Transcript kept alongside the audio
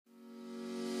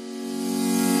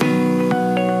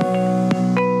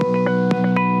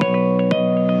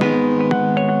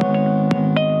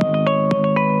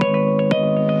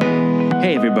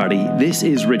everybody. This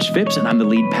is Rich Phipps, and I'm the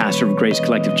lead pastor of Grace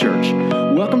Collective Church.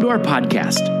 Welcome to our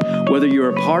podcast. Whether you're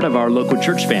a part of our local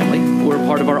church family or a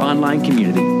part of our online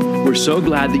community, we're so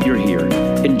glad that you're here.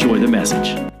 Enjoy the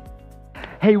message.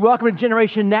 Hey, welcome to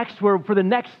Generation Next, where for the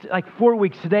next 4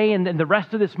 weeks today and the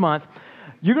rest of this month,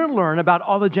 you're going to learn about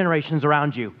all the generations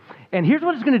around you. And here's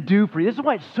what it's going to do for you. This is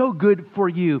why it's so good for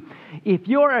you. If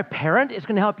you're a parent, it's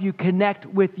going to help you connect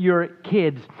with your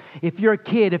kids. If you're a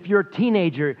kid, if you're a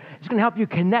teenager, it's going to help you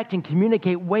connect and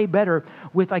communicate way better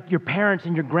with your parents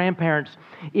and your grandparents.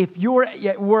 If you're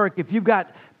at work, if you've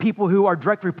got people who are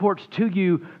direct reports to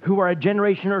you who are a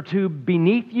generation or two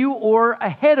beneath you or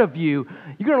ahead of you,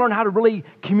 you're going to learn how to really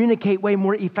communicate way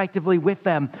more effectively with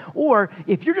them. Or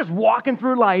if you're just walking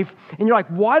through life and you're like,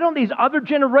 why don't these other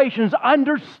generations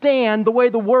understand the way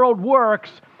the world works?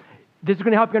 This is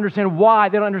going to help you understand why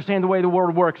they don't understand the way the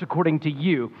world works according to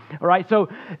you. All right, so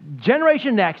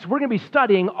Generation Next, we're going to be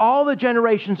studying all the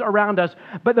generations around us,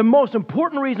 but the most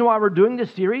important reason why we're doing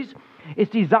this series is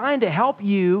designed to help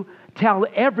you tell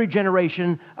every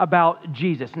generation about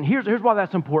Jesus. And here's why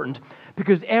that's important.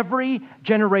 Because every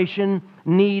generation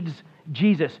needs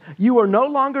Jesus. You are no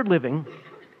longer living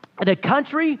in a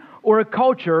country or a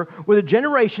culture where the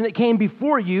generation that came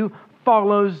before you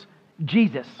follows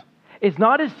Jesus. It's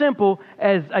not as simple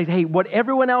as, hey, what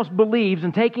everyone else believes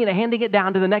and taking it and handing it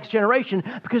down to the next generation,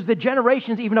 because the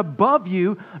generations even above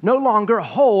you no longer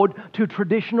hold to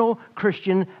traditional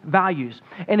Christian values.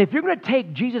 And if you're going to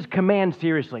take Jesus' commands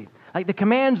seriously, like the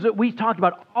commands that we talked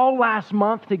about all last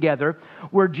month together,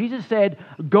 where Jesus said,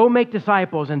 go make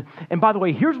disciples. And by the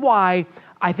way, here's why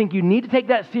I think you need to take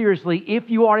that seriously if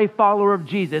you are a follower of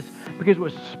Jesus, because it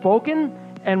was spoken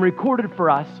and recorded for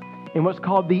us in what's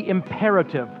called the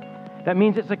imperative. That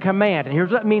means it's a command. And here's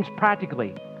what it means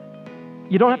practically.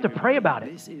 You don't have to pray about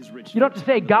it. You don't have to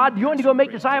say, God, you want to go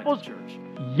make disciples?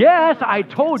 Yes, I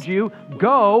told you,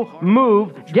 go,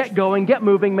 move, get going, get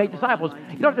moving, make disciples.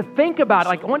 You don't have to think about it.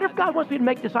 Like, I wonder if God wants me to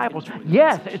make disciples.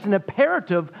 Yes, it's an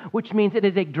imperative, which means it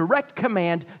is a direct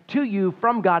command to you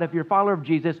from God. If you're a follower of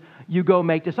Jesus, you go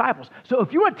make disciples. So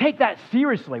if you want to take that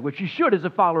seriously, which you should as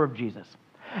a follower of Jesus,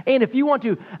 and if you want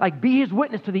to be his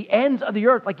witness to the ends of the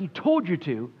earth like he told you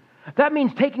to, that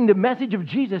means taking the message of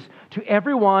Jesus to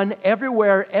everyone,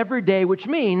 everywhere, every day, which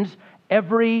means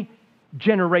every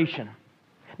generation.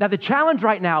 Now, the challenge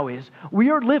right now is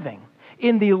we are living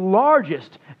in the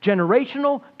largest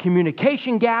generational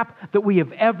communication gap that we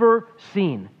have ever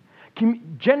seen.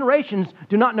 Generations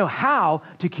do not know how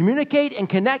to communicate and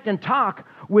connect and talk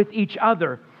with each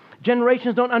other.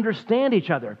 Generations don't understand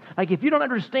each other. If you don't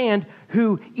understand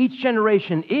who each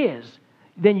generation is,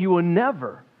 then you will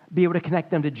never be able to connect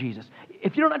them to Jesus.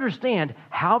 If you don't understand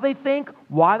how they think,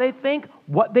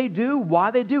 what they do,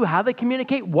 why they do, how they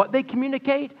communicate, what they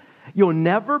communicate, you'll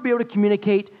never be able to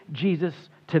communicate Jesus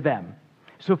to them.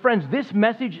 So friends, this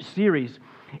message series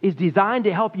is designed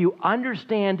to help you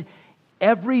understand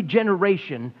every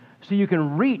generation so you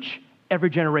can reach every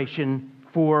generation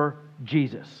for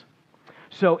Jesus.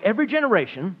 So every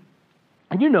generation,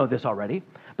 and you know this already,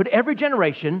 but every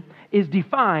generation is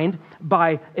defined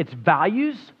by its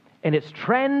values and its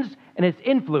trends and its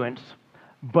influence,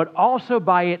 but also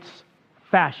by its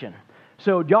fashion.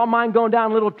 So do y'all mind going down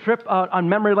a little trip on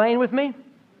memory lane with me?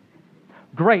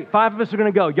 Great, 5 of us are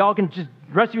going to go. Y'all can just,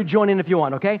 the rest of you join in if you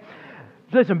want, okay?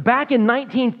 So listen, back in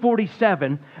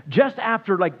 1947, just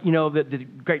after the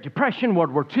Great Depression,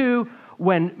 World War II,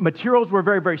 when materials were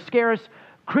very, very scarce,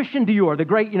 Christian Dior, the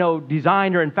great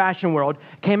designer in fashion world,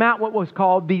 came out what was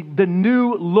called the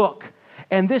new look.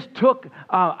 And this took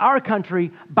our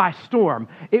country by storm.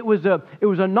 It was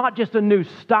not just a new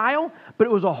style, but it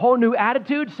was a whole new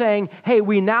attitude saying, hey,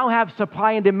 we now have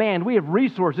supply and demand. We have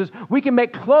resources. We can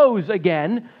make clothes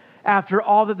again after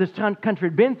all that this country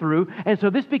had been through. And so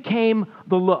this became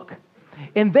the look.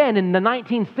 And then in the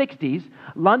 1960s,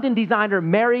 London designer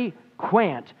Mary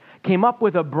Quant came up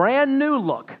with a brand new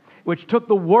look, which took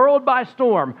the world by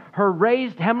storm. Her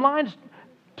raised hemlines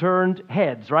turned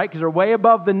heads, right? Because they're way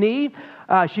above the knee.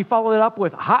 She followed it up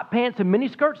with hot pants and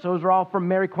miniskirts. Those are all from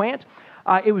Mary Quant.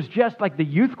 It was just like the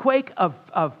youthquake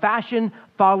of fashion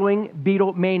following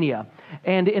Beatlemania.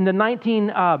 And in the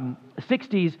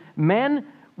 1960s, men,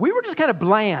 we were just kind of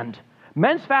bland.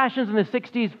 Men's fashions in the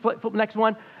 60s, flip next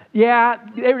one, yeah,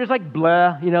 they were just like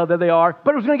blah, there they are.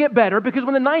 But it was going to get better because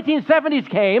when the 1970s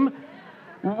came,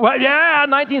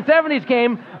 1970s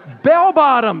came, bell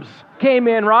bottoms came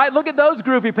in, right? Look at those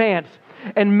groovy pants.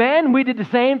 And men, we did the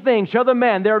same thing. Show the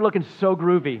men. They're looking so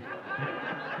groovy.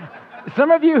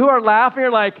 Some of you who are laughing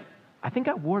are like, I think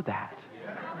I wore that.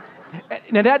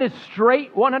 Now that is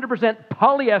straight 100%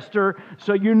 polyester,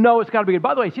 so you know it's got to be good.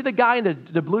 By the way, see the guy in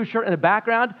the blue shirt in the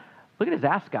background? Look at his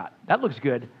ascot. That looks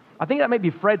good. I think that may be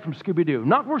Fred from Scooby-Doo.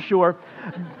 Not for sure.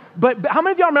 But how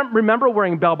many of y'all remember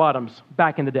wearing bell-bottoms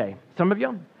back in the day? Some of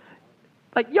you?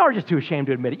 Like, y'all are just too ashamed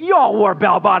to admit it. Y'all wore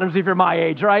bell-bottoms if you're my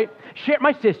age, right?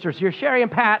 My sisters here, Sherry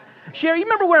and Pat. Sherry, you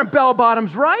remember wearing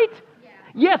bell-bottoms, right? Yeah.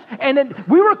 Yes, and then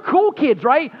we were cool kids,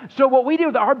 right? So what we did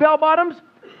with our bell-bottoms,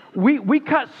 we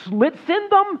cut slits in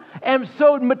them and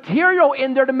sewed material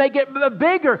in there to make it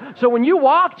bigger. So when you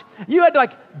walked, you had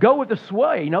to go with the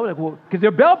sway, because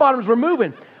their bell-bottoms were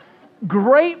moving.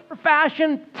 Great for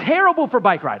fashion, terrible for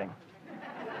bike riding.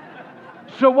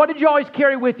 So what did you always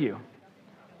carry with you?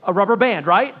 A rubber band,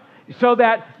 right? So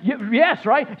that, yes,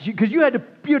 right? Because you had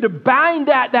to bind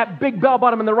that big bell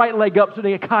bottom in the right leg up so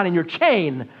they get caught in your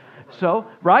chain. So,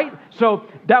 right? So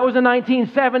that was the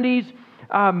 1970s.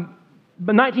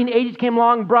 The 1980s came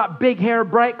along, brought big hair,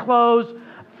 bright clothes.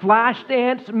 Flash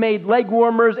dance made leg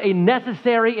warmers a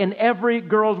necessary in every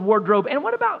girl's wardrobe. And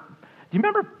what about, do you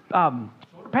remember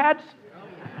shoulder pads?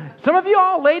 Some of you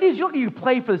all ladies, you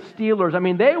play for the Steelers. I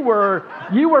mean,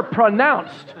 you were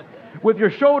pronounced with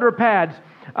your shoulder pads.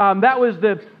 That was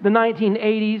the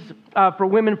 1980s for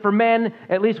women. For men,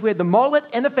 at least we had the mullet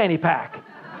and the fanny pack,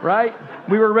 right?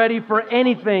 We were ready for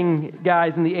anything,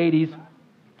 guys, in the 80s.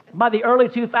 By the early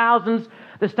 2000s,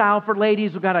 the style for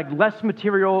ladies, we got less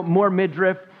material, more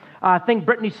midriff. Think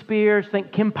Britney Spears,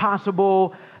 think Kim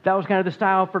Possible. That was kind of the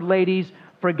style for ladies.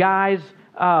 For guys,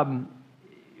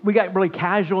 we got really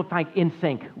casual, like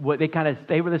NSYNC.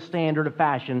 They were the standard of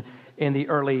fashion in the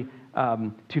early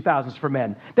 2000s for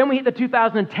men. Then we hit the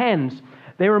 2010s.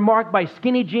 They were marked by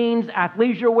skinny jeans,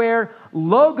 athleisure wear,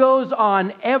 logos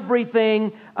on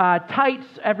everything, tights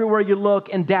everywhere you look,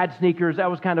 and dad sneakers.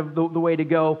 That was kind of the way to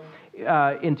go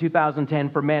in 2010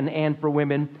 for men and for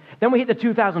women. Then we hit the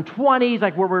 2020s,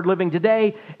 like where we're living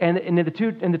today, and in the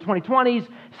 2020s,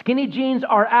 skinny jeans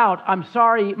are out. I'm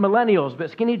sorry, millennials,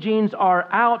 but skinny jeans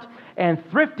are out, and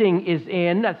thrifting is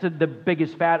in. That's the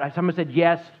biggest fad. Someone said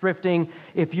yes, thrifting.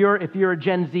 If you're a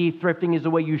Gen Z, thrifting is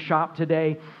the way you shop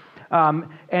today.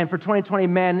 And for 2020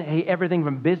 men, hey, everything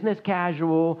from business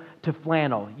casual to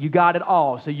flannel. You got it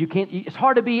all. So it's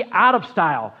hard to be out of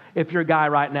style if you're a guy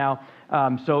right now.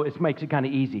 So it makes it kind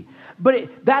of easy. But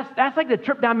that's like the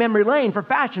trip down memory lane for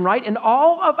fashion, right? And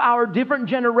all of our different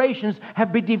generations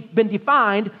have been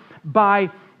defined by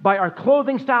our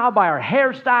clothing style, by our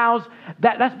hairstyles.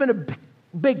 That's been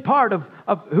a big part of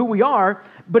who we are.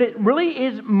 But it really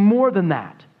is more than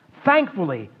that.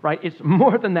 Thankfully, right? It's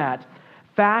more than that.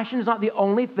 Fashion is not the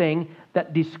only thing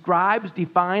that describes,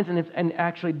 defines, and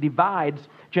actually divides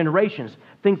generations.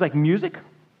 Things like music,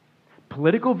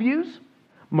 political views,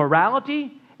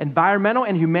 morality, environmental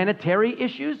and humanitarian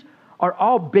issues are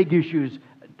all big issues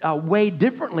weighed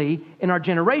differently in our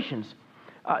generations.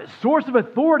 Source of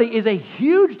authority is a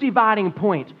huge dividing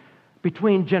point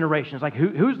between generations. Like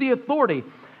who's the authority?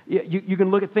 You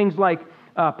can look at things like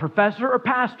professor or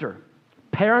pastor,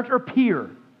 parent or peer,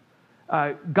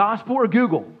 gospel or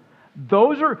Google.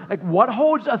 Those are like what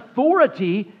holds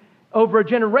authority over a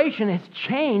generation has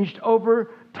changed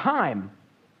over time.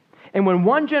 And when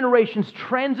one generation's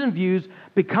trends and views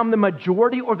become the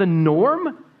majority or the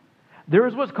norm, there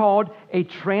is what's called a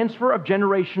transfer of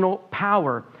generational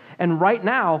power. And right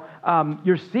now,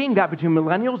 you're seeing that between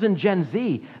millennials and Gen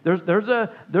Z.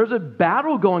 There's a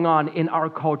battle going on in our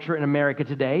culture in America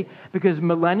today because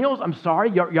millennials, I'm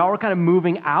sorry, y'all are kind of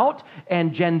moving out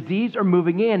and Gen Zs are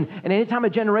moving in. And anytime a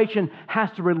generation has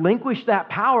to relinquish that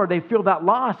power, they feel that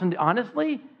loss. And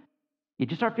honestly, you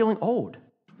just start feeling old.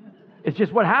 It's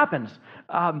just what happens.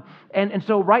 And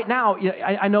so right now,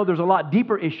 I know there's a lot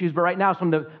deeper issues, but right now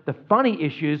some of the funny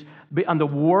issues on the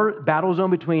war battle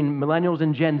zone between millennials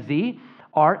and Gen Z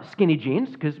are skinny jeans,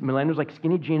 because millennials like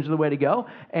skinny jeans are the way to go,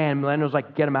 and millennials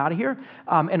like get them out of here.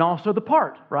 And also the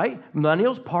part, right?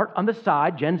 Millennials part on the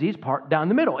side, Gen Z's part down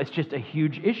the middle. It's just a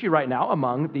huge issue right now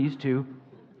among these two.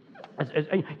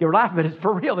 You're laughing, but it's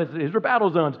for real. These are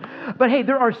battle zones. But hey,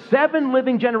 there are 7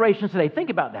 living generations today.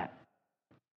 Think about that.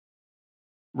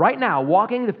 Right now,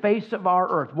 walking the face of our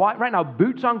earth, right now,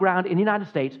 boots on ground in the United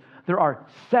States, there are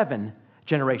 7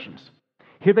 generations.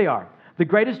 Here they are. The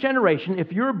greatest generation,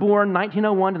 if you were born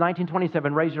 1901 to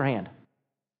 1927, raise your hand.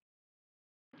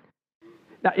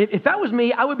 Now, if that was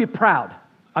me, I would be proud.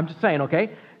 I'm just saying,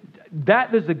 okay?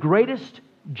 That is the greatest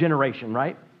generation,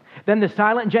 right? Then the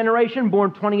silent generation,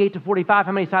 born 28 to 45.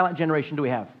 How many silent generation do we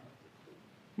have?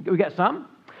 We got some?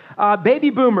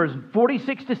 Baby boomers,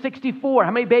 46 to 64.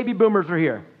 How many baby boomers are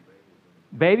here?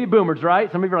 Baby boomers,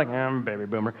 right? Some of you are like, I'm a baby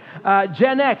boomer.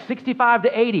 Gen X, 65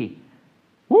 to 80.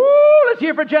 Woo, let's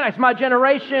hear for Gen X, my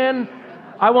generation.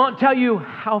 I won't tell you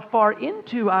how far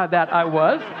into that I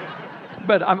was,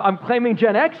 but I'm claiming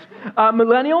Gen X.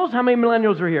 Millennials, how many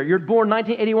millennials are here? You're born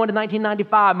 1981 to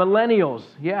 1995. Millennials,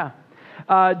 yeah.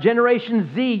 Generation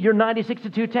Z, you're 96 to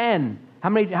 210.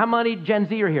 How many Gen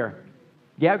Z are here?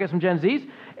 Yeah, I've got some Gen Zs.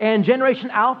 And Generation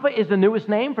Alpha is the newest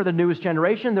name for the newest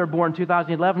generation. They're born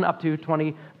 2011 up to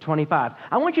 2025.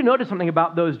 I want you to notice something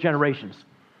about those generations.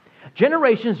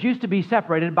 Generations used to be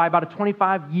separated by about a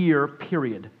 25-year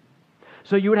period.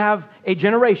 So you would have a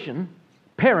generation,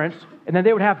 parents, and then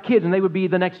they would have kids, and they would be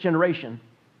the next generation.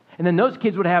 And then those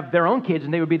kids would have their own kids,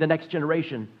 and they would be the next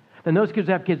generation. Then those kids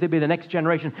would have kids, they'd be the next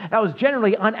generation. That was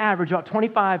generally, on average, about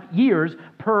 25 years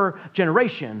per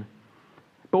generation.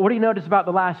 But what do you notice about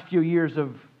the last few years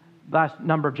of last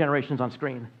number of generations on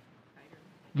screen?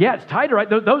 Yeah, it's tighter, right?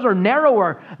 Those are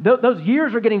narrower. Those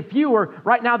years are getting fewer.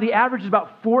 Right now, the average is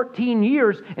about 14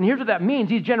 years. And here's what that means.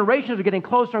 These generations are getting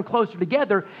closer and closer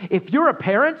together. If you're a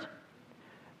parent,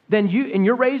 then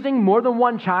you're raising more than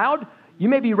one child, you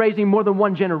may be raising more than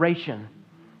one generation.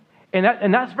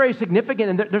 And that's very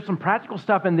significant. And there's some practical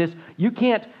stuff in this. You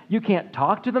can't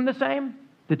talk to them the same.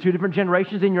 The two different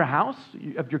generations in your house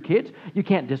of your kids, you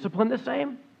can't discipline the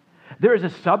same. There is a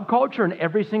subculture in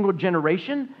every single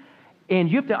generation. And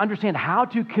you have to understand how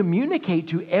to communicate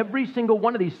to every single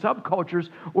one of these subcultures,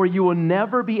 or you will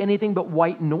never be anything but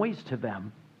white noise to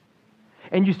them.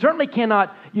 And you certainly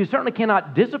cannot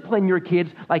discipline your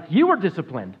kids like you were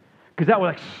disciplined, because that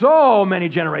was like so many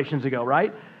generations ago,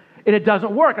 right? And it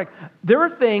doesn't work. Like, there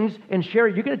are things, and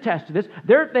Sherry, you can attest to this.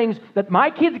 There are things that my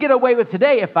kids get away with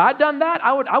today. If I'd done that,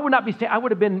 I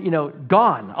would have been,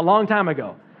 gone a long time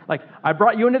ago. Like, I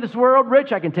brought you into this world,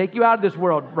 Rich. I can take you out of this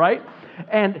world, right?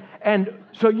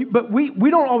 But we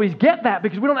don't always get that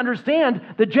because we don't understand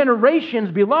the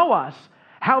generations below us,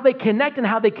 how they connect and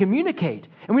how they communicate,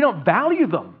 and we don't value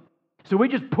them. So we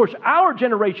just push our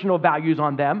generational values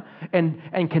on them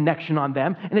and connection on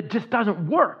them, and it just doesn't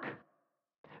work.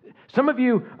 Some of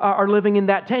you are living in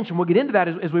that tension. We'll get into that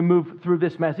as we move through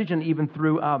this message and even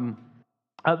through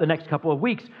the next couple of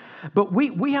weeks. But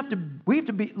we have to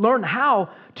learn how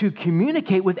to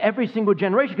communicate with every single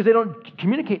generation because they don't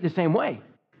communicate the same way.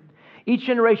 Each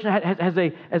generation has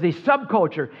a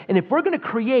subculture. And if we're going to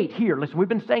create here, listen, we've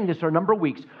been saying this for a number of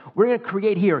weeks, we're going to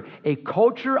create here a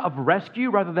culture of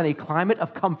rescue rather than a climate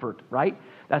of comfort, right?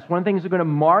 That's one of the things that's going to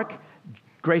mark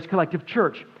Grace Collective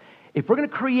Church. If we're going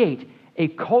to create a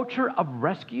culture of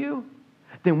rescue,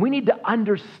 then we need to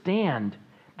understand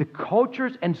the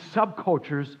cultures and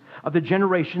subcultures of the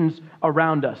generations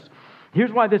around us.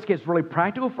 Here's why this gets really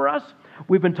practical for us.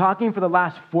 We've been talking for the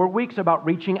last 4 weeks about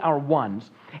reaching our ones.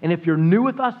 And if you're new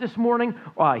with us this morning,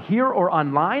 here or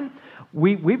online,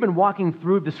 we've been walking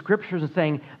through the scriptures and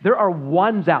saying there are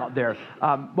ones out there.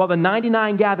 While the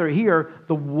 99 gather here,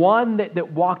 the one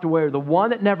that walked away, or the one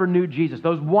that never knew Jesus,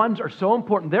 those ones are so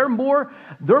important. They're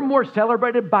more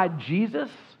celebrated by Jesus,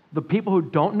 the people who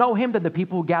don't know him, than the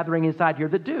people gathering inside here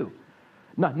that do.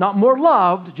 Not more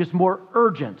loved, just more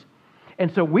urgent.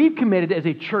 And so we've committed as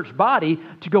a church body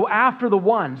to go after the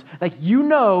ones. Like,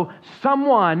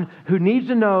 someone who needs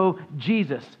to know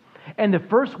Jesus. And the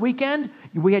first weekend,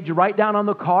 we had you write down on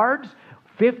the cards,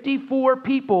 54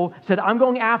 people said, I'm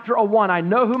going after a one. I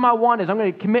know who my one is. I'm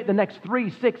going to commit the next 3,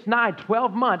 6, 9,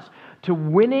 12 months to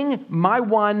winning my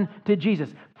one to Jesus.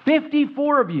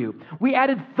 54 of you. We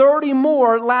added 30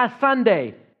 more last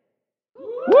Sunday.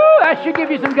 Woo! That should give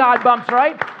you some God bumps,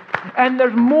 right? And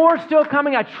there's more still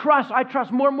coming. I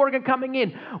trust more and more coming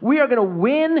in. We are going to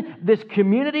win this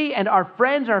community and our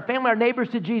friends, our family, our neighbors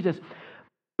to Jesus.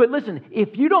 But listen,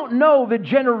 if you don't know the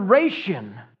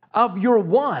generation of your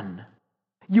one,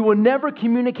 you will never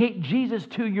communicate Jesus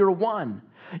to your one.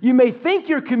 You may think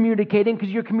you're communicating because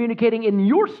you're communicating in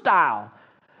your style,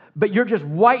 but you're just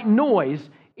white noise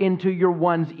into your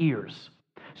one's ears.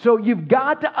 So you've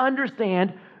got to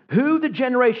understand who the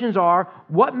generations are,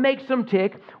 what makes them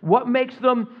tick, what makes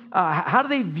them, how do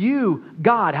they view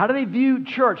God? How do they view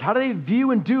church? How do they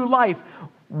view and do life?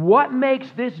 What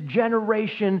makes this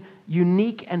generation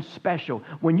unique and special?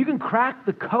 When you can crack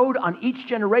the code on each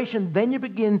generation, then you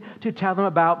begin to tell them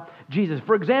about Jesus.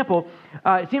 For example,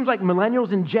 it seems like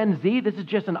millennials and Gen Z, this is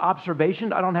just an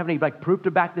observation. I don't have any proof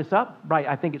to back this up. Right?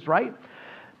 I think it's right.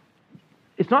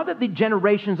 It's not that the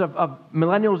generations of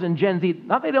millennials and Gen Z,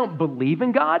 not that they don't believe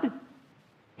in God.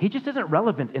 He just isn't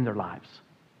relevant in their lives.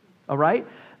 All right?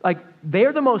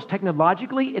 They're the most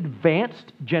technologically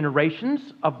advanced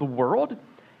generations of the world.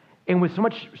 And with so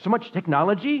much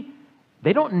technology,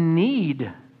 they don't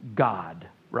need God,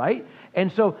 right?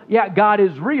 And so, yeah, God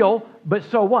is real, but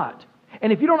so what?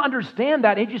 And if you don't understand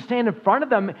that, and you just stand in front of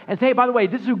them and say, hey, by the way,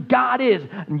 this is who God is,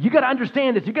 and you got to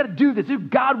understand this, you got to do this, this is who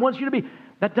God wants you to be.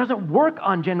 That doesn't work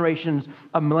on generations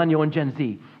of millennial and Gen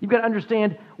Z. You've got to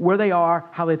understand where they are,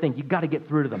 how they think. You've got to get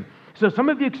through to them. So some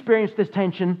of you experience this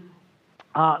tension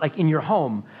like in your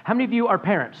home. How many of you are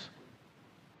parents?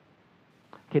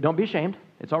 Okay, don't be ashamed.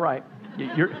 It's all right.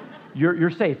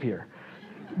 You're safe here.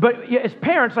 But as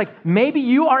parents, like maybe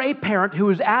you are a parent who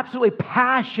is absolutely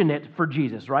passionate for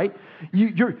Jesus, right?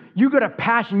 You got a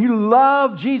passion. You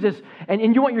love Jesus,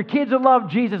 and you want your kids to love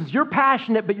Jesus. You're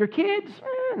passionate, but your kids,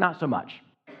 not so much.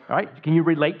 All right? Can you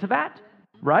relate to that?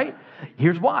 Right?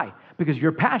 Here's why. Because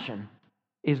your passion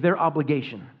is their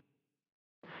obligation.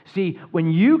 See,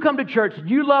 when you come to church,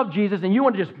 you love Jesus, and you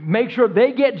want to just make sure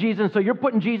they get Jesus, so you're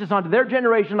putting Jesus onto their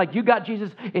generation like you got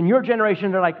Jesus in your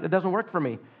generation. They're like, it doesn't work for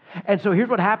me. And so here's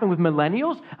what happened with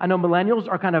millennials. I know millennials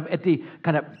are kind of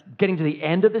getting to the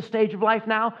end of this stage of life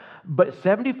now, but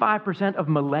 75% of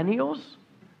millennials,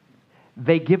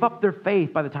 they give up their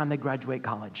faith by the time they graduate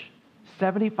college.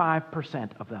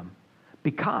 75% of them,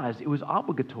 because it was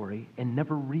obligatory and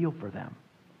never real for them.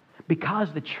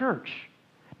 Because the church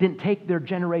didn't take their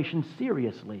generation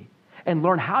seriously and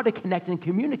learn how to connect and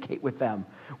communicate with them.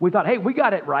 We thought, hey, we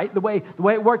got it right. The way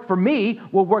it worked for me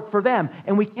will work for them.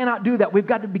 And we cannot do that. We've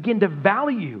got to begin to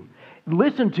value,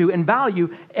 listen to, and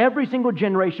value every single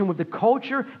generation with the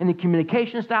culture and the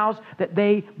communication styles that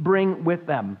they bring with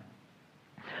them.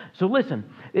 So listen,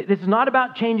 this is not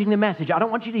about changing the message. I don't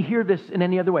want you to hear this in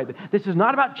any other way. This is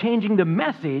not about changing the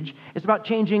message. It's about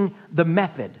changing the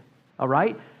method, all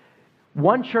right?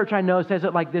 One church I know says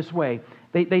it like this way.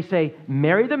 They say,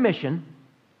 marry the mission,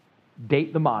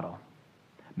 date the model.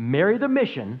 Marry the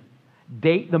mission,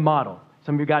 date the model.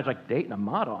 Some of you guys are like, dating a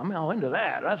model? I'm all into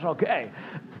that. That's okay.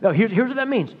 No, here's what that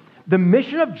means. The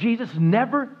mission of Jesus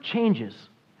never changes.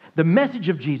 The message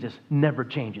of Jesus never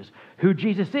changes. Who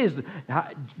Jesus is,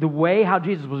 the way how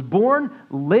Jesus was born,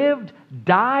 lived,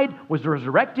 died, was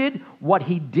resurrected, what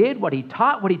he did, what he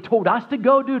taught, what he told us to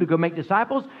go do, to go make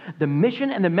disciples. The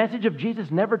mission and the message of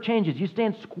Jesus never changes. You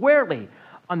stand squarely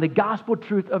on the gospel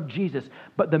truth of Jesus,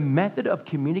 but the method of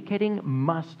communicating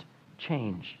must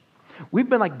change. We've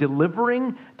been like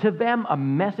delivering to them a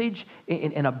message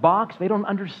in a box they don't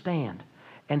understand.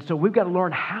 And so we've got to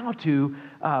learn how to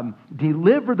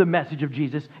deliver the message of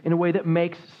Jesus in a way that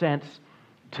makes sense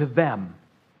to them.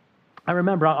 I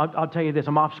remember, I'll tell you this,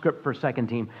 I'm off script for a second,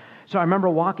 team. So I remember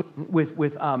walking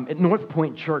at North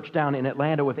Point Church down in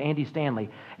Atlanta with Andy Stanley.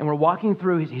 And we're walking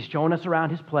through, he's showing us around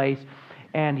his place.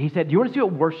 And he said, do you want to see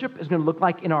what worship is going to look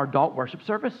like in our adult worship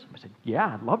service? I said,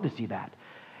 yeah, I'd love to see that.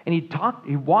 And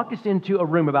he walked us into a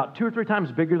room about 2 or 3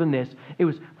 times bigger than this. It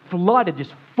was flooded,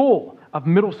 just full of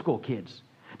middle school kids,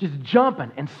 just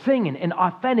jumping and singing and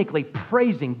authentically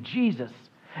praising Jesus.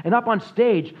 And up on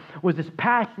stage was this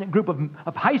passionate group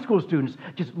of high school students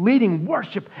just leading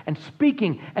worship and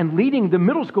speaking and leading the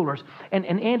middle schoolers. And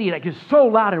Andy, like, is so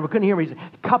loud and we couldn't hear him.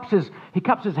 He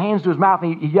cups his hands to his mouth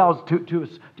and he yells to us.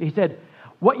 He said,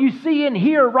 what you see in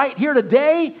here, right here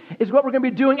today, is what we're going to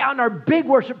be doing out in our big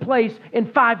worship place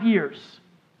in 5 years.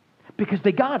 Because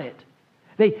they got it.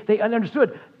 They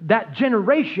understood that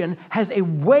generation has a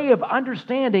way of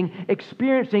understanding,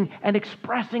 experiencing, and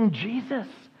expressing Jesus.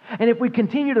 And if we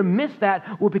continue to miss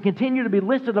that, we'll continue to be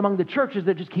listed among the churches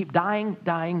that just keep dying,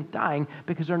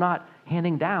 because they're not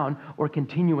handing down or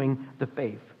continuing the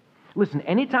faith. Listen,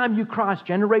 anytime you cross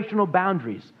generational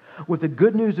boundaries with the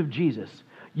good news of Jesus,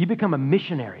 you become a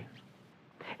missionary.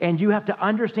 And you have to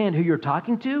understand who you're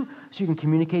talking to so you can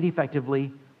communicate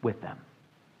effectively with them.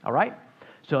 All right?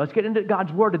 So let's get into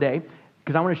God's Word today,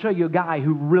 because I want to show you a guy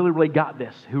who really got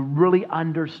this, who really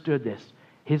understood this.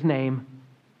 His name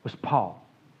was Paul.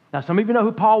 Now, some of you know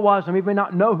who Paul was. Some of you may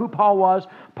not know who Paul was.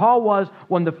 Paul was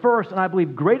one of the first, and I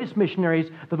believe, greatest missionaries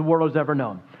that the world has ever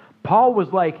known. Paul was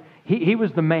like, he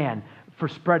was the man for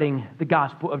spreading the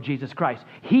gospel of Jesus Christ.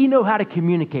 He knew how to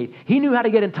communicate. He knew how to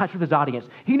get in touch with his audience.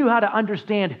 He knew how to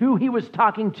understand who he was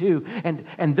talking to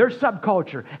and their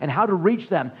subculture and how to reach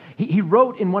them. He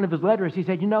wrote in one of his letters, he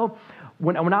said, you know,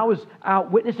 when I was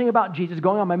out witnessing about Jesus,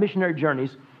 going on my missionary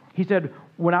journeys, he said,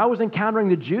 when I was encountering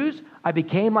the Jews, I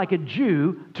became like a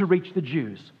Jew to reach the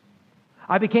Jews.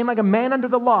 I became like a man under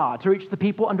the law to reach the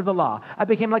people under the law. I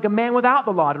became like a man without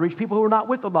the law to reach people who were not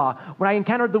with the law. When I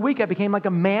encountered the weak, I became like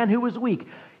a man who was weak.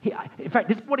 In fact,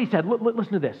 this is what he said.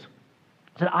 Listen to this.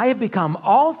 He said, I have become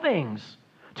all things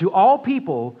to all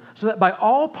people so that by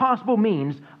all possible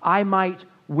means I might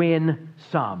win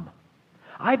some.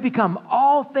 I've become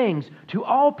all things to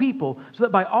all people so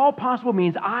that by all possible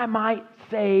means I might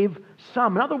save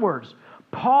some. In other words,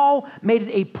 Paul made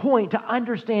it a point to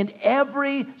understand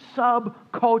every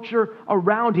subculture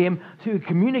around him to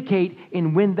communicate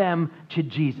and win them to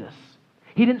Jesus.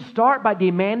 He didn't start by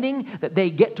demanding that they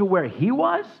get to where he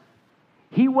was.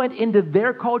 He went into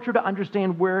their culture to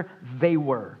understand where they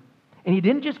were. And he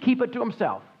didn't just keep it to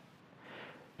himself.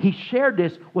 He shared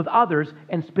this with others,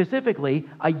 and specifically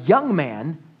a young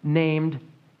man named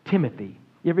Timothy.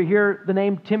 You ever hear the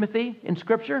name Timothy in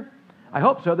Scripture? I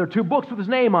hope so. There are 2 books with his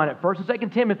name on it, 1st and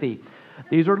 2nd Timothy.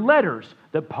 These are letters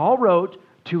that Paul wrote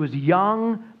to his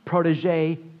young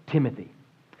protege, Timothy.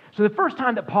 So the first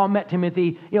time that Paul met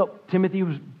Timothy, Timothy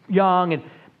was young,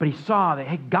 but he saw that,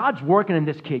 hey, God's working in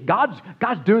this kid. God's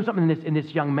doing something in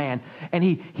this young man. And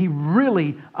he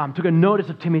really took a notice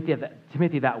of Timothy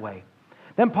that way.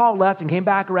 Then Paul left and came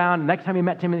back around. And next time he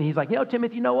met Timothy, he's like,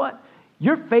 Timothy, you know what?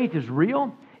 Your faith is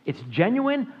real. It's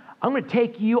genuine. I'm going to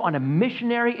take you on a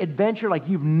missionary adventure like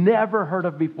you've never heard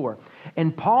of before.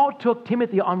 And Paul took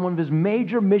Timothy on one of his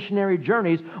major missionary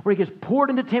journeys where he gets poured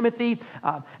into Timothy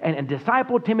and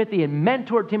discipled Timothy and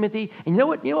mentored Timothy. And you know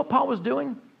what Paul was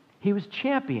doing? He was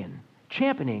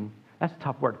championing, that's a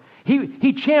tough word.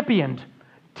 He championed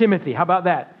Timothy. How about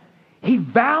that? He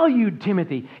valued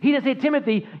Timothy. He didn't say,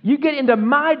 Timothy, you get into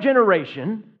my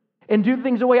generation and do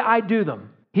things the way I do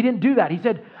them. He didn't do that. He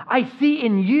said, I see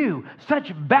in you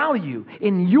such value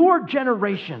in your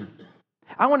generation.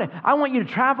 I want you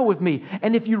to travel with me.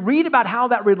 And if you read about how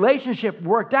that relationship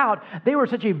worked out, they were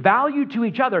such a value to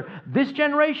each other. This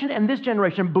generation and this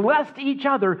generation blessed each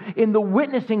other in the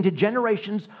witnessing to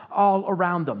generations all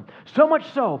around them. So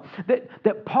much so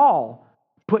that Paul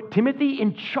put Timothy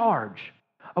in charge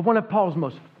of one of Paul's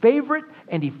most favorite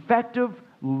and effective,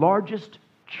 largest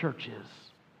churches.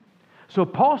 So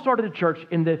Paul started a church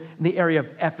in the area of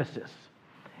Ephesus.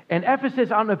 And Ephesus,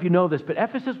 I don't know if you know this, but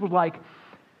Ephesus was like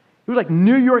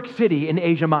New York City in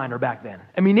Asia Minor back then.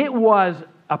 I mean, it was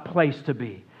a place to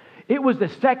be. It was the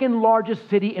second largest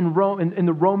city in Rome, in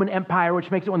the Roman Empire, which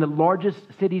makes it one of the largest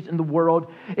cities in the world.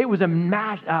 It was a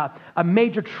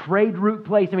major trade route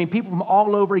place. I mean, people from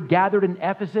all over gathered in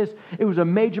Ephesus. It was a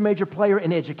major player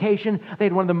in education. They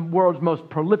had one of the world's most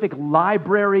prolific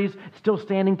libraries, still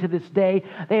standing to this day.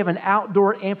 They have an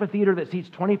outdoor amphitheater that seats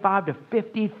 25 to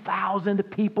 50,000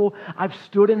 people. I've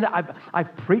stood in it.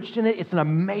 I've preached in it. It's an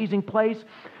amazing place.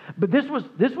 But this was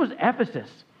Ephesus.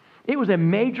 It was a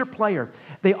major player.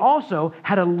 They also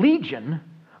had a legion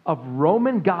of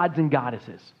Roman gods and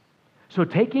goddesses. So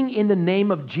taking in the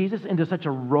name of Jesus into such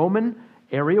a Roman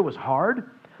area was hard,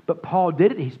 but Paul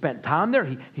did it. He spent time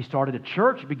there. He started a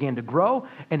church, began to grow.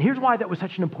 And here's why that was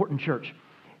such an important church.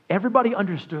 Everybody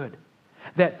understood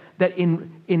that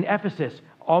in Ephesus,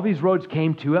 all these roads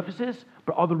came to Ephesus,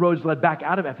 but all the roads led back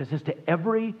out of Ephesus to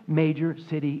every major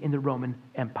city in the Roman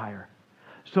Empire.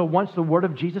 So once the word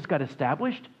of Jesus got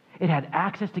established, it had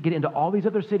access to get into all these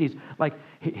other cities. Like,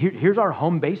 here's our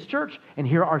home base church, and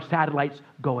here are satellites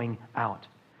going out.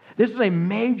 This is a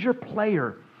major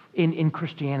player in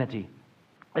Christianity.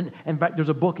 And in fact, there's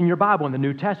a book in your Bible, in the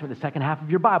New Testament, the second half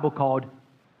of your Bible, called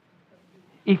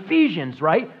Ephesians,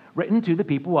 right? Written to the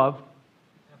people of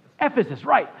Ephesus,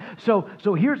 right? So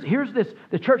here's this,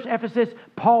 the church in Ephesus.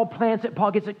 Paul plants it,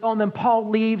 Paul gets it going, then Paul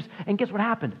leaves, and guess what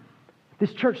happened?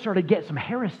 This church started to get some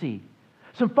heresy.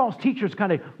 Some false teachers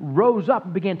kind of rose up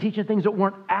and began teaching things that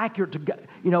weren't accurate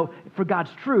to, for God's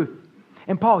truth.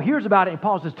 And Paul hears about it, and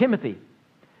Paul says, Timothy,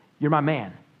 you're my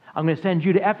man. I'm going to send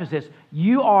you to Ephesus.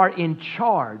 You are in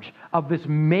charge of this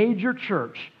major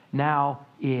church now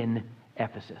in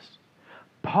Ephesus.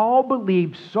 Paul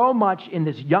believed so much in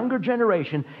this younger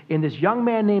generation, in this young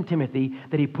man named Timothy,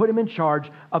 that he put him in charge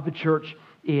of the church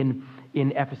in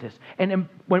Ephesus. And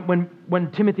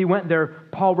when Timothy went there,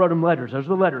 Paul wrote him letters. Those are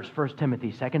the letters, 1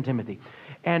 Timothy, 2 Timothy.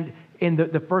 And in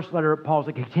the first letter, Paul's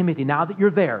like, hey, Timothy, now that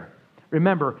you're there,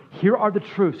 remember, here are the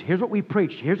truths. Here's what we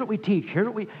preach. Here's what we teach.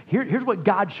 Here's what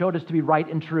God showed us to be right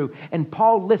and true. And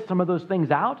Paul lists some of those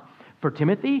things out for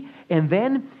Timothy, and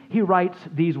then he writes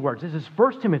these words. This is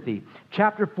 1 Timothy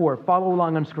chapter 4. Follow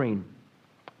along on screen.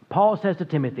 Paul says to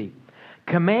Timothy,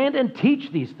 command and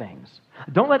teach these things.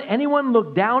 Don't let anyone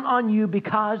look down on you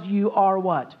because you are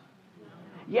what?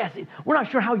 Yes, we're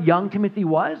not sure how young Timothy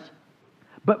was,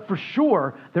 but for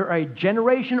sure there are a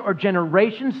generation or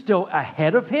generations still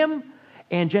ahead of him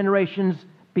and generations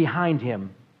behind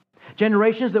him.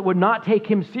 Generations that would not take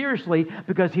him seriously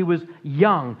because he was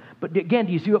young. But again,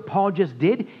 do you see what Paul just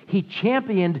did? He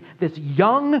championed this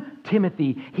young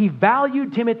Timothy. He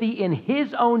valued Timothy in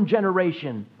his own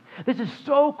generation. This is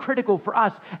so critical for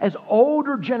us as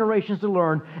older generations to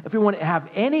learn if we want to have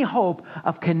any hope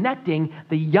of connecting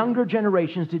the younger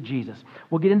generations to Jesus.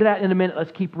 We'll get into that in a minute.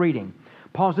 Let's keep reading.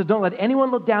 Paul says, don't let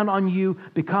anyone look down on you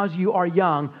because you are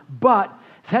young, but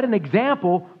set an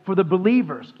example for the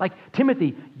believers. Like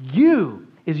Timothy, you,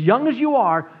 as young as you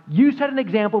are, you set an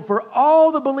example for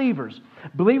all the believers.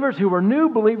 Believers who are new,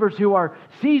 believers who are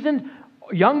seasoned,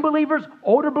 young believers,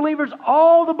 older believers,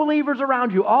 all the believers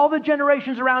around you, all the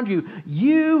generations around you.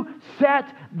 You set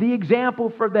the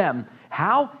example for them.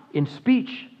 How? In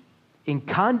speech, in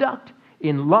conduct,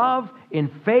 in love, in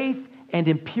faith, and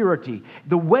in purity.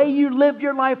 The way you live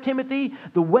your life, Timothy,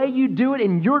 the way you do it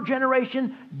in your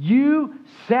generation, you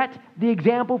set the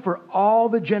example for all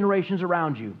the generations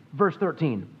around you. Verse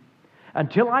 13,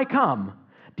 until I come,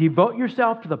 devote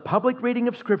yourself to the public reading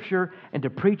of Scripture and to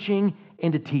preaching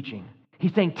and to teaching.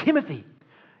 He's saying, Timothy,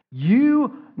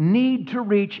 you need to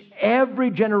reach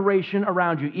every generation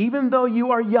around you. Even though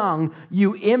you are young,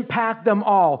 you impact them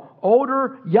all,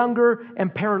 older, younger,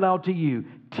 and parallel to you.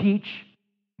 Teach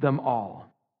them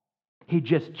all. He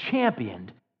just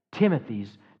championed Timothy's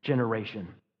generation.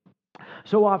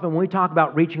 So often when we talk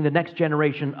about reaching the next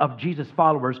generation of Jesus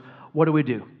followers, what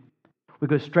do? We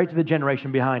go straight to the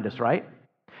generation behind us, right?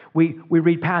 We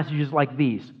read passages like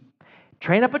these.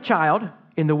 Train up a child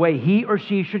in the way he or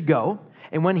she should go,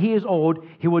 and when he is old,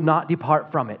 he will not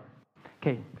depart from it.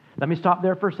 Okay, let me stop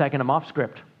there for a second. I'm off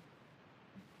script.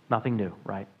 Nothing new,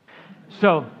 right?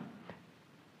 So,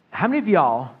 how many of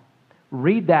y'all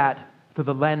read that through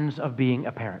the lens of being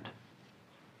a parent?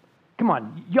 Come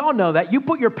on, y'all know that. You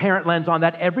put your parent lens on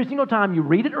that every single time you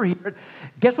read it or hear it.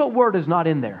 Guess what word is not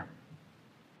in there?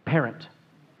 Parent.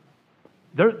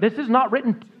 This is not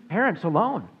written to parents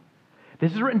alone.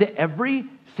 This is written to every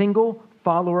single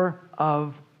follower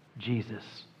of Jesus,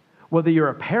 whether you're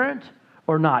a parent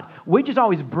or not. We just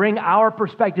always bring our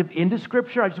perspective into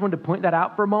Scripture. I just wanted to point that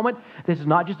out for a moment. This is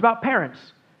not just about parents.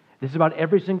 This is about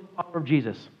every single follower of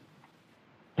Jesus.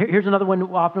 Here's another one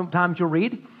oftentimes you'll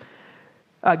read.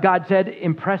 God said,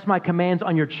 impress my commands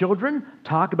on your children.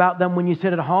 Talk about them when you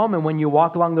sit at home and when you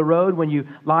walk along the road, when you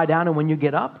lie down and when you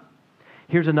get up.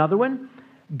 Here's another one.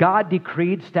 God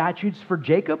decreed statutes for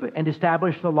Jacob and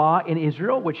established the law in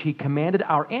Israel, which he commanded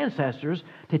our ancestors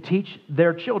to teach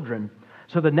their children,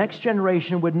 so the next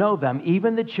generation would know them,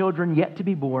 even the children yet to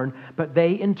be born, but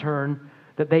they in turn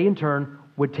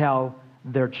would tell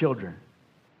their children.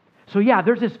 So yeah,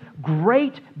 there's this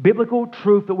great biblical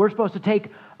truth that we're supposed to take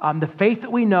the faith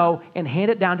that we know and hand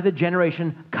it down to the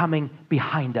generation coming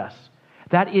behind us.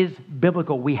 That is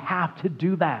biblical. We have to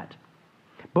do that.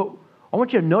 But I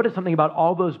want you to notice something about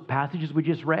all those passages we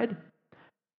just read.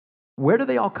 Where do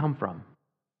they all come from?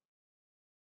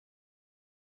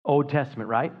 Old Testament,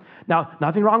 right? Now,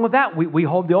 nothing wrong with that. We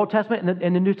hold the Old Testament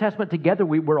and the New Testament together.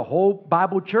 We're a whole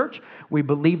Bible church. We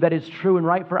believe that it's true and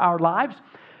right for our lives.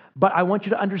 But I want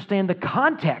you to understand the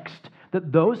context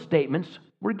that those statements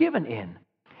were given in.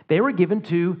 They were given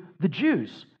to the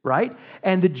Jews, right?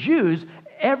 And the Jews,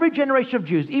 every generation of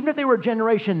Jews, even if they were a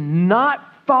generation not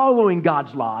following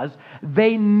God's laws,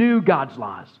 they knew God's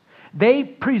laws. They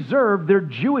preserved their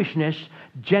Jewishness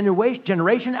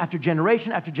generation after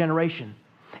generation after generation.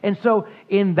 And so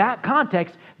in that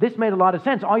context, this made a lot of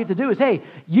sense. All you have to do is, hey,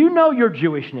 you know your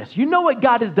Jewishness. You know what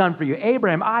God has done for you.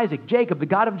 Abraham, Isaac, Jacob, the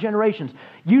God of generations.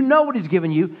 You know what he's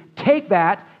given you. Take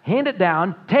that, hand it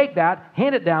down, take that,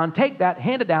 hand it down, take that,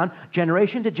 hand it down,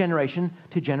 generation to generation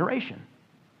to generation.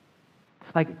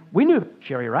 Like, we knew that,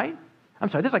 Sherry, right? I'm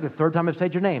sorry, this is like the third time I've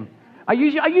said your name. I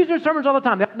use your sermons all the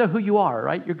time. They have to know who you are,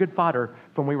 right? You're good fodder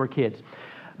from when we were kids.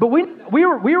 But we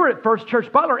were at First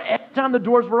Church Butler every time the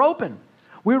doors were open.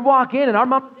 We would walk in, and our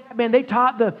mom and dad, man, they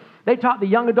taught the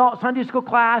young adult Sunday school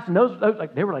class, and those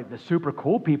like they were like the super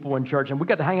cool people in church, and we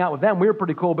got to hang out with them. We were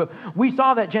pretty cool, but we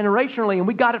saw that generationally, and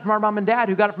we got it from our mom and dad,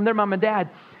 who got it from their mom and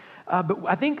dad. But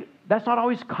I think that's not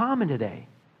always common today.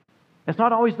 That's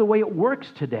not always the way it works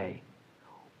today.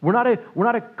 We're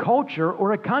not a culture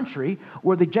or a country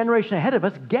where the generation ahead of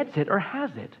us gets it or has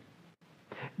it.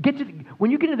 When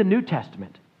you get into the New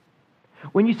Testament,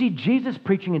 when you see Jesus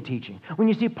preaching and teaching, when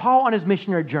you see Paul on his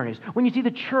missionary journeys, when you see the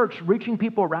church reaching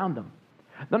people around them,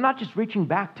 they're not just reaching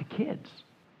back to kids.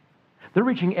 They're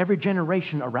reaching every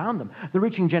generation around them. They're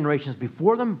reaching generations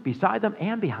before them, beside them,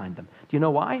 and behind them. Do you know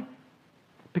why?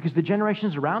 Because the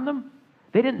generations around them,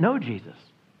 they didn't know Jesus.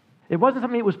 It wasn't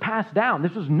something that was passed down.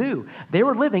 This was new. They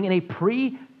were living in a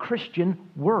pre-Christian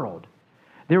world.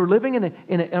 They were living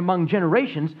among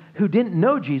generations who didn't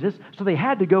know Jesus, so they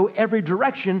had to go every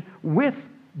direction with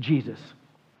Jesus.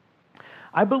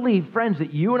 I believe, friends,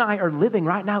 that you and I are living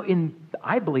right now in,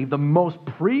 I believe, the most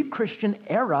pre-Christian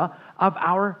era of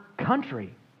our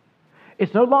country.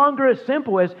 It's no longer as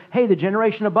simple as, hey, the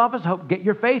generation above us, get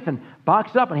your faith and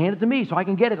box it up and hand it to me so I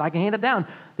can get it, I can hand it down.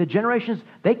 The generations,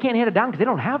 they can't hand it down because they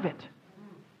don't have it.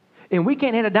 And we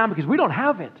can't hand it down because we don't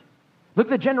have it. Look at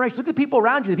the generation, look at the people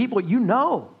around you, the people you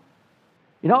know.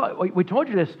 You know, we told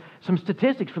you this, some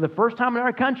statistics. For the first time in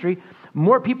our country,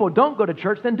 more people don't go to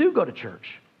church than do go to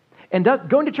church. And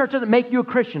going to church doesn't make you a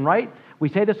Christian, right? We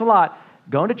say this a lot.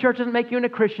 Going to church doesn't make you a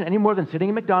Christian any more than sitting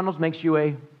in McDonald's makes you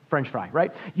a French fry,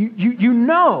 right? You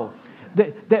know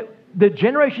that the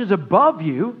generations above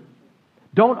you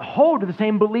don't hold to the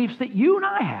same beliefs that you and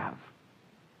I have.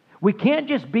 We can't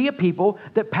just be a people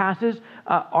that passes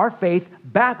our faith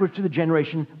backwards to the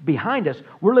generation behind us.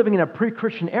 We're living in a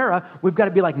pre-Christian era. We've got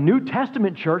to be like New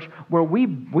Testament church where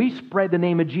we spread the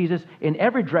name of Jesus in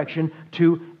every direction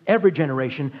to every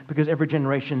generation because every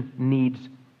generation needs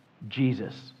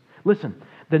Jesus. Listen,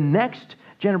 the next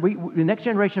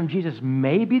generation of Jesus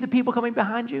may be the people coming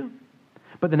behind you,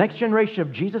 but the next generation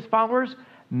of Jesus followers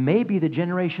may be the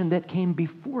generation that came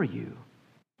before you.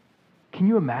 Can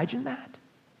you imagine that?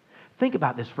 Think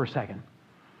about this for a second.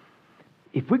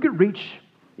 If we could reach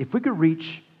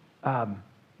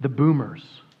the boomers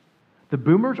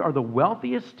are the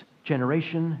wealthiest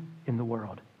generation in the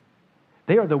world.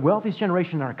 They are the wealthiest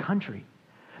generation in our country.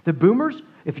 The boomers,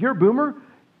 if you're a boomer,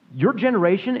 your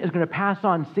generation is going to pass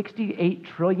on $68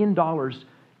 trillion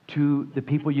to the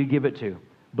people you give it to.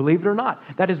 Believe it or not,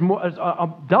 that is more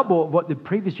double what the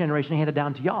previous generation handed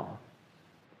down to y'all.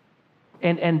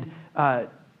 And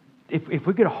if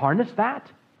we could harness that,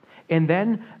 and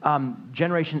then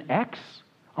Generation X,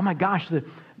 oh my gosh,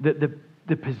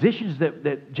 the positions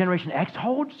that Generation X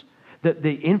holds,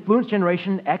 the influence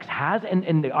Generation X has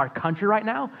in our country right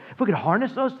now, if we could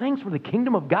harness those things for the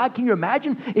kingdom of God, can you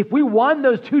imagine if we won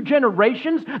those two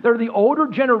generations that are the older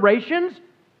generations?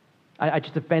 I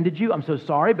just offended you. I'm so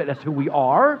sorry, but that's who we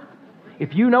are.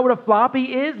 If you know what a floppy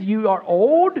is, you are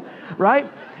old,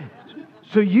 right?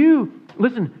 So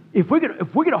listen, if we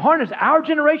could harness our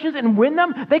generations and win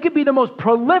them, they could be the most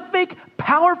prolific,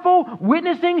 powerful,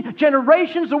 witnessing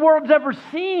generations the world's ever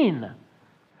seen.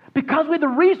 Because we have the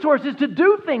resources to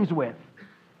do things with.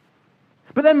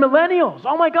 But then millennials,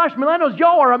 oh my gosh, millennials,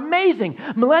 y'all are amazing.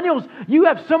 Millennials, you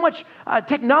have so much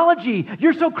technology.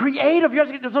 You're so creative. You're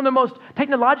some of the most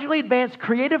technologically advanced,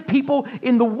 creative people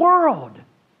in the world.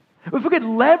 If we could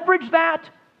leverage that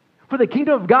for the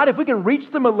kingdom of God, if we can reach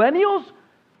the millennials,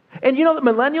 and you know that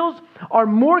millennials are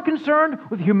more concerned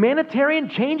with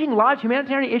changing lives,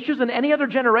 humanitarian issues than any other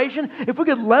generation. If we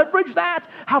could leverage that,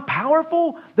 how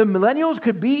powerful the millennials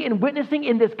could be in witnessing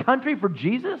in this country for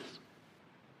Jesus.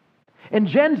 And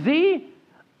Gen Z,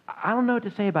 I don't know what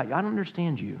to say about you. I don't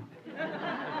understand you.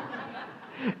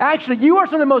 Actually, you are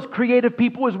some of the most creative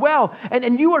people as well.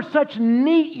 And you are such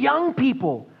neat young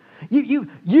people.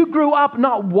 You grew up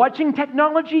not watching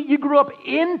technology. You grew up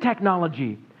in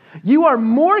technology. You are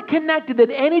more connected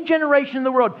than any generation in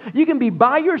the world. You can be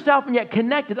by yourself and yet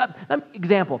connected.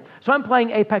 Example. So I'm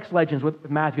playing Apex Legends with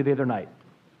Matthew the other night.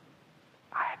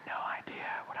 I had no idea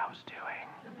what I was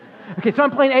doing. Okay, so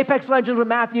I'm playing Apex Legends with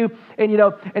Matthew,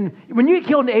 and when you get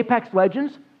killed in Apex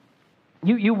Legends,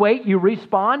 you wait, you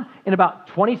respawn in about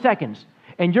 20 seconds,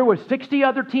 and you're with 60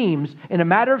 other teams in a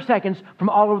matter of seconds from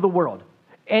all over the world.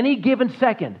 Any given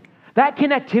second. That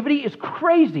connectivity is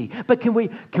crazy, but can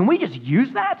we just use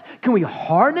that? Can we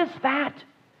harness that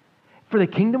for the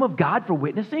kingdom of God, for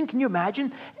witnessing? Can you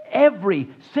imagine? Every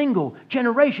single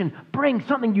generation brings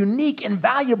something unique and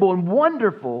valuable and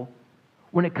wonderful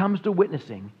when it comes to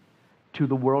witnessing to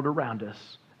the world around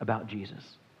us about Jesus.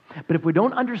 But if we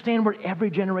don't understand where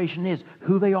every generation is,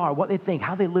 who they are, what they think,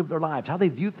 how they live their lives, how they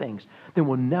view things, then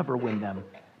we'll never win them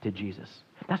to Jesus.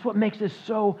 That's what makes this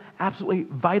so absolutely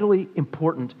vitally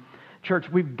important. Church,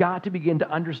 we've got to begin to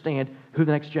understand who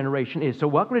the next generation is. So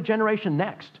welcome to Generation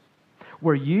Next,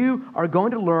 where you are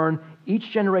going to learn each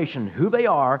generation who they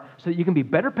are so that you can be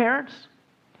better parents,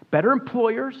 better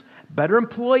employers, better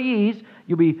employees.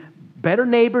 You'll be better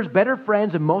neighbors, better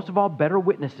friends, and most of all, better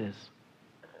witnesses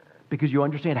because you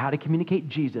understand how to communicate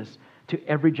Jesus to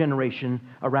every generation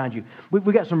around you. We've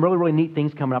got some really, really neat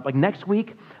things coming up. Like next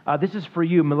week, this is for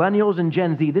you, millennials and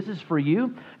Gen Z. This is for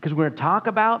you because we're going to talk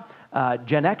about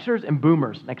Gen Xers and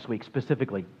Boomers next week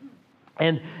specifically.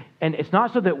 And it's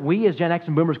not so that we as Gen X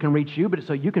and Boomers can reach you, but it's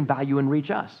so you can value and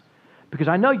reach us. Because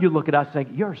I know you look at us and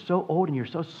think, you're so old and you're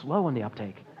so slow in the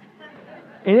uptake.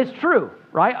 And it's true,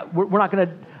 right? We're not going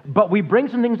to, but we bring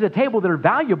some things to the table that are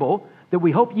valuable that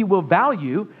we hope you will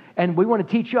value, and we want to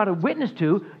teach you how to witness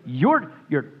to your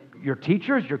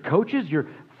teachers, your coaches, your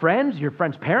friends'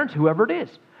 parents, whoever it is.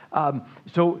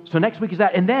 So next week is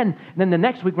that. And then the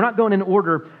next week, we're not going in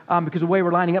order because of the way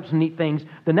we're lining up some neat things.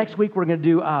 The next week, we're going to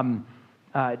do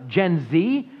Gen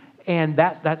Z, and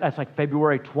that's like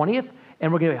February 20th.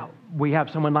 And we have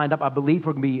someone lined up, I believe,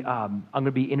 I'm going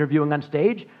to be interviewing on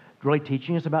stage, really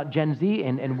teaching us about Gen Z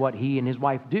and what he and his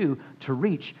wife do to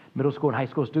reach middle school and high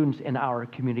school students in our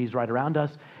communities right around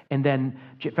us. And then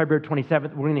February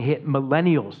 27th, we're going to hit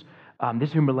millennials. This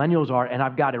is who millennials are, and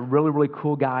I've got a really, really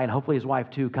cool guy, and hopefully his wife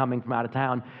too, coming from out of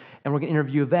town, and we're going to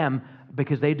interview them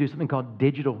because they do something called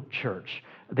digital church.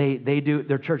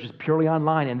 Their church is purely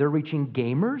online, and they're reaching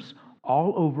gamers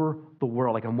all over the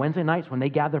world. Like on Wednesday nights when they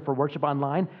gather for worship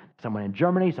online, someone in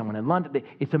Germany, someone in London,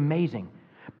 it's amazing.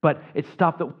 But it's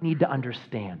stuff that we need to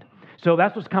understand. So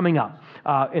that's what's coming up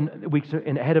in weeks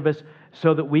ahead of us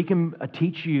so that we can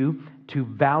teach you to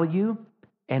value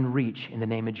and reach in the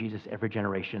name of Jesus every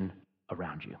generation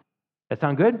around you. That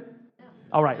sound good?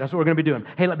 All right, that's what we're going to be doing.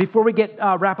 Hey, before we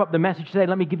wrap up the message today,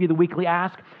 let me give you the weekly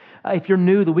ask. If you're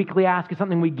new, the weekly ask is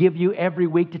something we give you every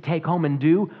week to take home and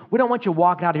do. We don't want you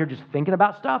walking out of here just thinking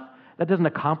about stuff. That doesn't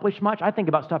accomplish much. I think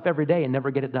about stuff every day and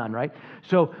never get it done, right?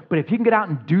 But if you can get out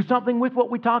and do something with what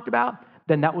we talked about,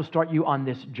 then that will start you on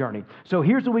this journey. So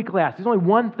here's the weekly ask. There's only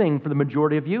one thing for the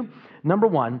majority of you. Number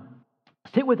one,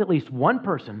 sit with at least one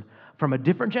person from a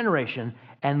different generation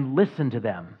and listen to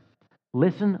them.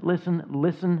 Listen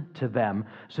to them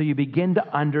so you begin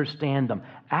to understand them.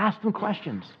 Ask them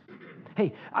questions.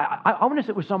 Hey, I want to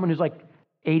sit with someone who's like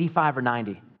 85 or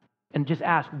 90 and just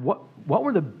ask, what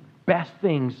were the best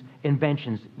things,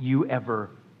 inventions you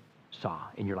ever saw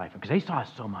in your life? Because they saw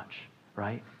so much,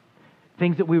 right?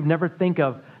 Things that we would never think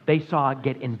of, they saw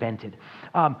get invented.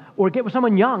 Or get with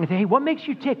someone young and say, hey, what makes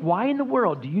you tick? Why in the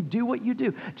world do you do what you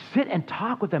do? Sit and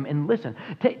talk with them and listen.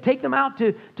 Take them out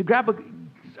to grab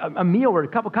a meal or a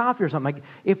cup of coffee or something. Like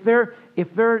if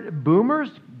they're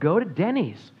boomers, go to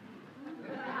Denny's.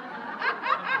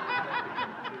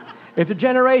 If they're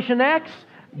Generation X,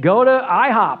 go to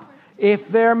IHOP. If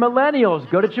they're millennials,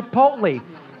 go to Chipotle.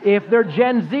 If they're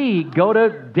Gen Z, go to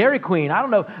Dairy Queen. I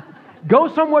don't know. Go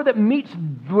somewhere that meets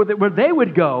where they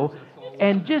would go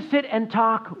and just sit and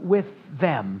talk with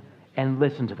them and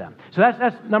listen to them. So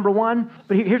that's number one.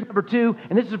 But here's number two,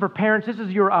 and this is for parents. This is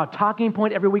your talking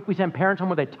point. Every week we send parents home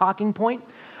with a talking point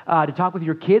to talk with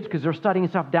your kids because they're studying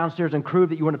stuff downstairs in Crew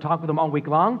that you want to talk with them all week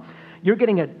long. You're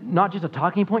getting not just a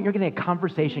talking point, you're getting a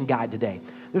conversation guide today.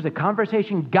 There's a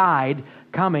conversation guide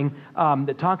coming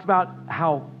that talks about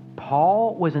how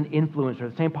Paul was an influencer.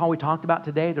 The same Paul we talked about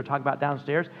today, they're talking about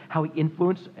downstairs, how he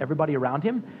influenced everybody around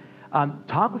him.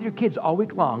 Talk with your kids all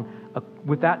week long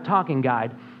with that talking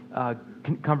guide,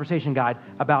 conversation guide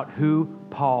about who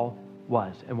Paul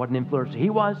was and what an influencer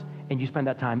he was, and you spend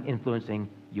that time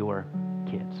influencing your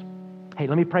kids. Hey,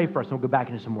 let me pray first, and we'll go back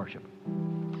into some worship.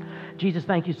 Jesus,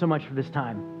 thank you so much for this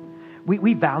time.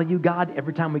 We value God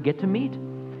every time we get to meet.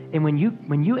 And when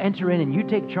you enter in and you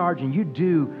take charge and you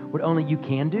do what only you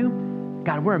can do,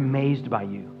 God, we're amazed by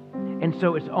you. And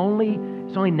so it's only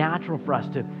natural for us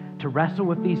to wrestle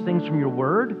with these things from your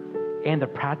word and the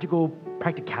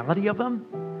practicality of them.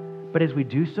 But as we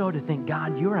do so, to think,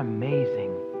 God, you're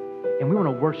amazing. And we want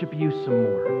to worship you some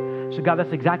more. So God,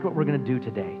 that's exactly what we're going to do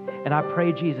today. And I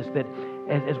pray, Jesus, that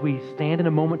as we stand in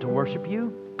a moment to worship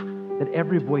you, that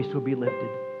every voice will be lifted,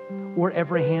 or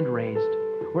every hand raised,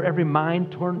 or every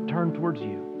mind turned towards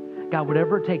you. God,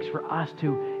 whatever it takes for us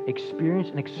to experience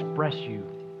and express you,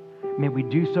 may we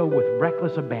do so with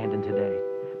reckless abandon today,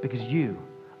 because you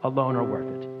alone are worth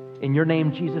it. In your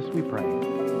name, Jesus, we pray.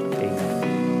 Amen.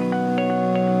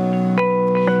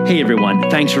 Hey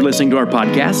everyone, thanks for listening to our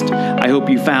podcast. I hope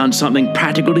you found something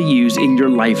practical to use in your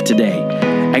life today.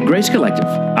 At Grace Collective,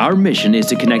 our mission is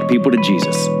to connect people to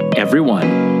Jesus.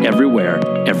 Everyone, everywhere,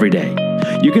 every day.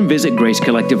 You can visit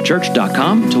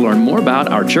gracecollectivechurch.com to learn more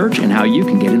about our church and how you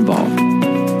can get involved.